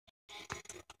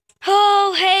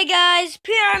Oh, hey guys,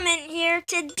 Pyramid here.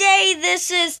 Today,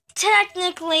 this is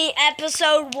technically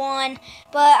episode 1,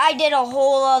 but I did a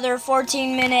whole other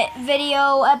 14-minute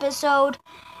video episode,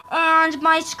 and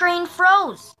my screen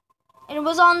froze. And it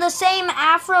was on the same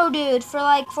Afro dude for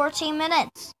like 14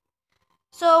 minutes.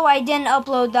 So I didn't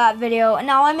upload that video, and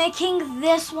now I'm making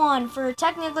this one for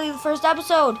technically the first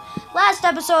episode. Last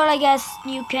episode, I guess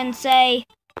you can say.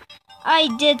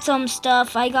 I did some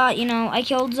stuff. I got, I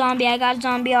killed zombie. I got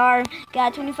zombie arm.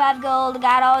 Got 25 gold.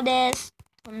 Got all this.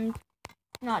 I'm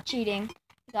not cheating.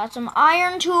 Got some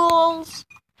iron tools.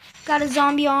 Got a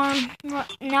zombie arm.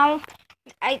 Now,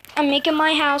 I'm making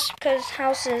my house because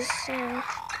houses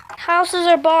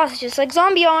are boss, just like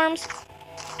zombie arms.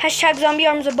 Hashtag zombie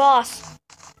arms are boss.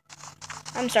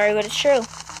 I'm sorry, but it's true.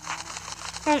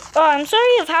 I'm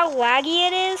sorry of how laggy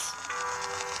it is.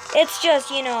 It's just,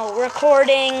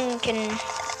 recording can,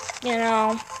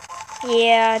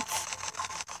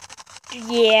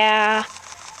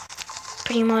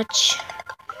 pretty much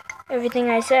everything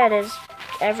I said is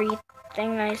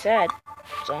everything I said.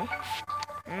 So,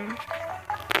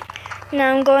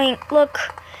 now I'm going, look,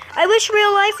 I wish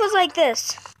real life was like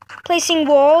this. Placing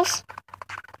walls.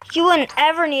 You wouldn't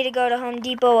ever need to go to Home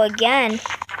Depot again. You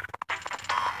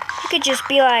could just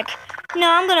be like,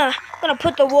 no, I'm gonna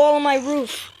put the wall on my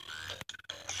roof.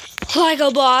 Like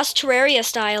a boss, Terraria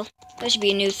style. That should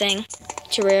be a new thing.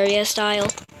 Terraria style.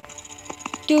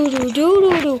 Do do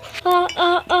do do do.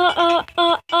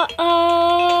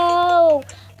 Oh.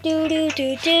 Do do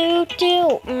do do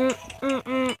do.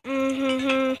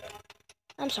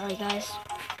 I'm sorry, guys.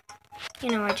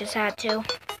 I just had to.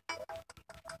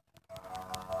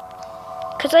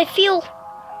 Cause I feel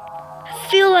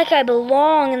like I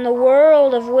belong in the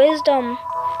world of wisdom.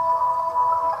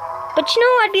 But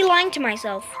I'd be lying to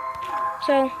myself.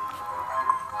 So, yeah.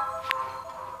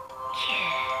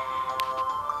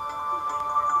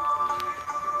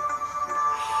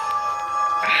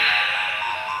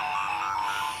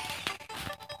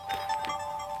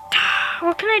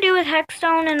 What can I do with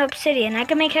hexstone and obsidian? I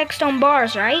can make hexstone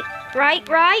bars, right? Right.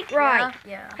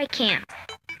 Yeah. I can't.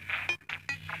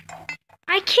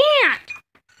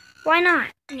 Why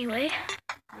not? Anyway.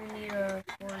 We need a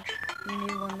forge. We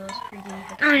need one of those freaking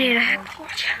hexstones. I need a heck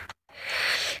forge.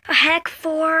 A heck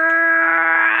for.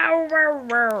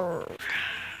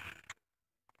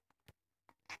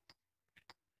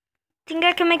 Think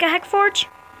I can make a heck forge?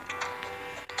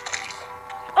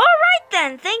 Alright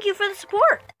then, thank you for the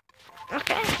support.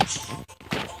 Okay.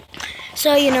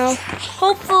 So,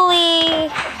 hopefully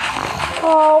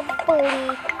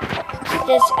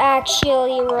this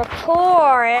actually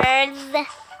records.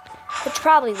 Which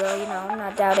probably will, I'm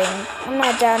not doubting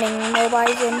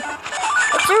nobody's in.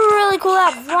 It's a really cool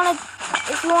app. If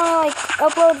you wanna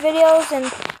upload videos and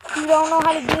you don't know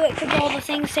how to do it because all the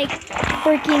things say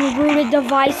freaking rooted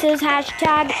devices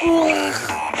hashtag. Ugh.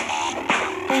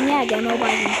 Then yeah, get mobile.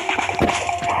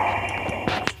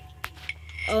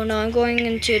 Oh no, I'm going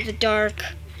into the dark,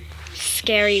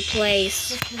 scary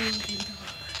place.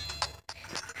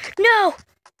 No!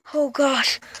 Oh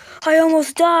gosh, I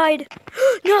almost died.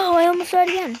 No, I almost died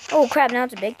again. Oh crap, now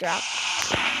it's a big drop.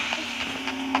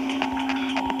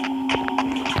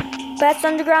 Best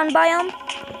underground biome?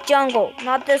 Jungle.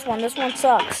 Not this one. This one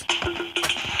sucks.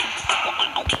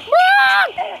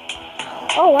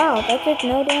 Oh wow, that did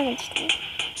no damage to me.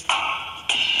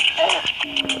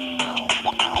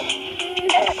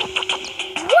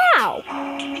 Wow!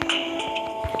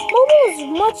 Mobile is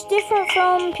much different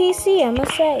from PC, I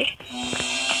must say.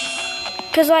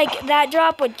 Cause that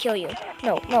drop would kill you.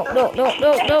 No. Let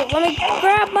me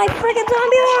grab my freaking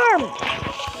zombie arm!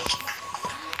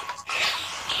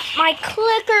 My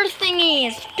clicker thingy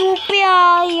is stupid.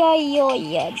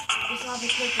 It's not the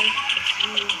clicker. It's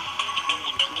you.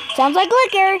 Sounds like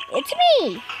clicker. It's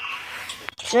me.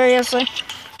 Seriously?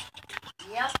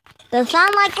 Yep. Does it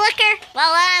sound like clicker?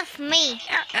 Well, that's me.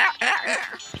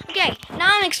 Okay, now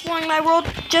I'm exploring my world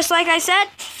just like I said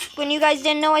when you guys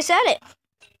didn't know I said it.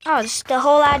 Oh, it's the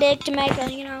whole idea to make a,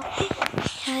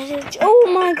 Oh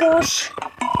my gosh.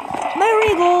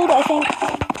 Marigold, I think.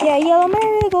 Yeah, yellow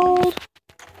marigold.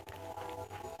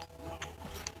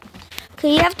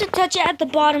 Okay, you have to touch it at the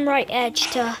bottom right edge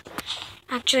to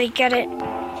actually get it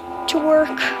to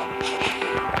work.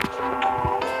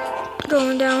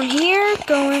 Going down here,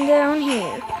 going down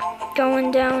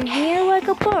here like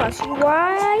a boss.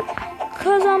 Why?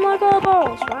 Cause I'm like a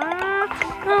boss. Why?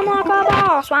 I'm like a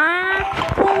boss. Why?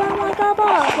 Cause I'm like a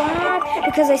boss. Why?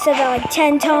 Because I said that like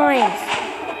 10 times.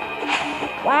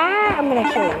 Why? I'm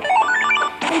gonna kill you.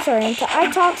 I'm sorry, I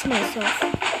talk to myself.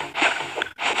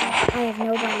 I have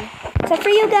nobody. Except for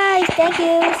you guys. Thank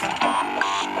you.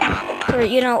 for,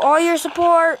 you know, all your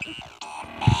support.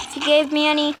 If you gave me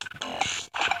any.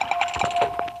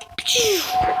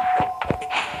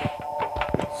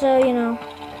 So, you know,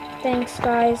 thanks,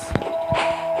 guys,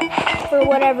 for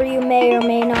whatever you may or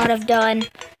may not have done.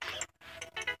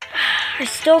 I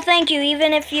still thank you,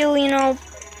 even if you, you know,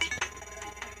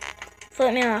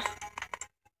 flip me off.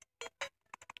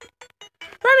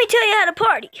 Let me tell you how to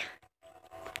party.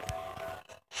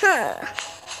 Huh.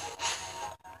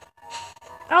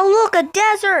 Oh, look, a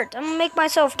desert. I'm gonna make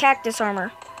myself cactus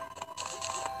armor.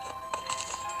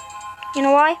 You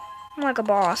know why? I'm like a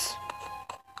boss.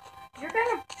 You're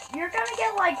gonna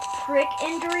get like prick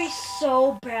injuries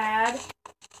so bad.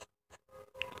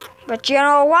 But you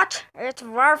know what? It's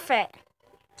worth it.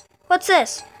 What's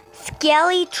this?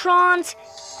 Skeletron's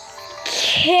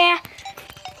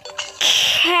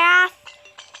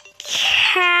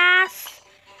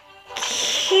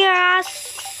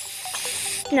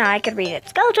No, I could read it.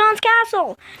 Skeletron's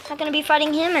castle. Not gonna be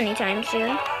fighting him anytime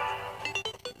soon.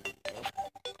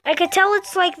 I could tell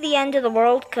it's like the end of the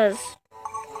world because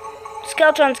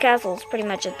Skeletron's castle is pretty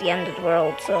much at the end of the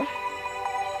world, so.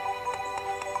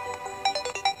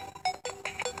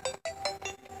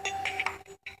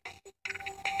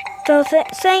 So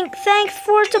thanks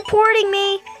for supporting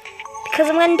me, because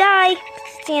I'm gonna die.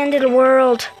 It's the end of the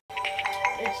world.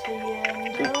 It's the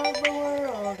end of the world.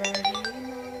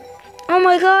 Oh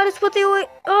my god, it's what they always,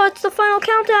 it's the final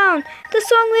countdown. The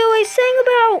song they always sing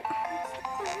about.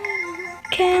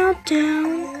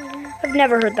 Countdown. I've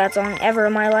never heard that song ever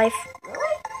in my life.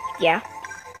 Really? Yeah.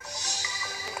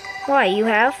 Why, you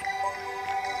have?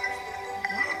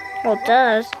 Well, it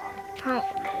does. Oh,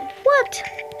 what?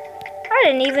 I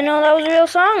didn't even know that was a real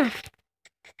song.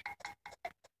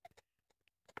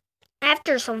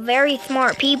 After some very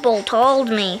smart people told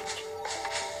me.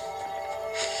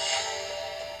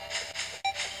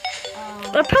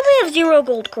 I probably have 0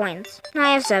 gold coins. No,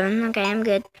 I have 7. Okay, I'm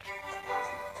good.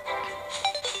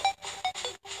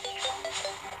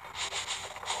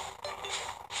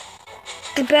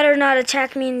 They better not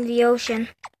attack me in the ocean.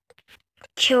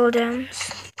 Kill them.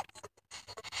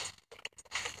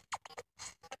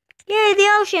 Yay, the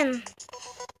ocean!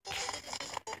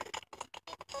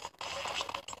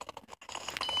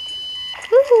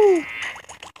 Woohoo!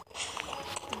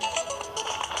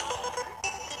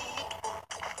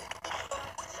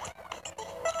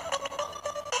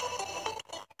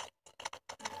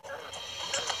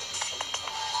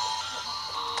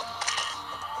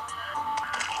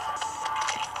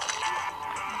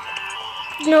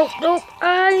 Nope,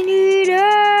 I need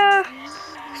air!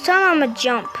 So I'm gonna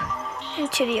jump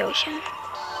into the ocean.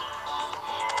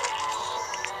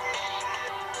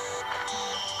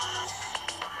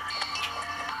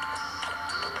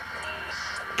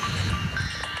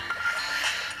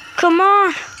 Come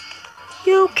on!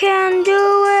 You can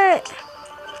do it!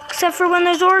 Except for when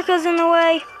there's orcas in the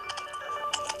way.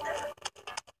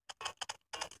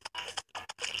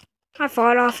 I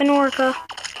fought off an orca.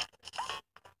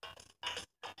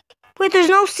 Wait, there's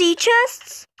no sea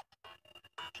chests?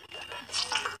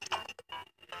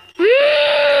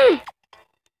 Oh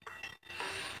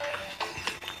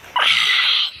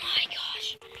my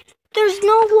gosh. There's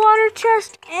no water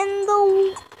chest in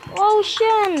the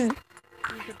ocean.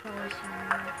 You should probably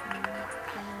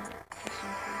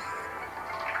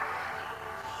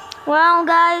Well,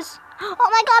 guys. Oh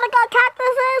my god, I got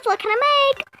cactuses. What can I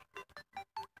make?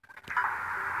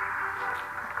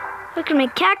 I can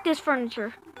make cactus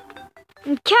furniture.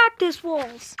 And cactus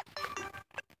walls.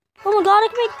 Oh my god, I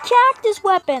can make cactus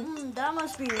weapons. that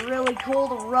must be really cool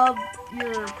to rub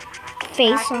your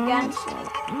Face on. against.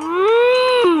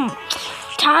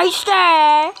 Tasty.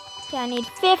 Okay, I need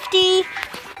 50,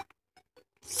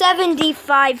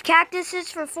 75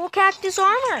 cactuses for full cactus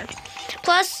armor.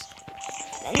 Plus,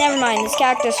 never mind, this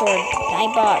cactus sword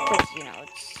I bought because, you know,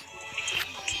 it's...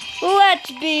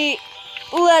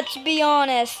 Let's be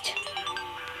honest.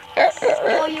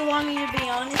 Oh, you want me to be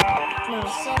honest? No.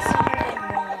 So something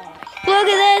wrong. Look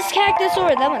at this cactus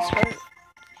sword. That must hurt.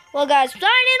 Well, guys, signing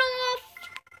off.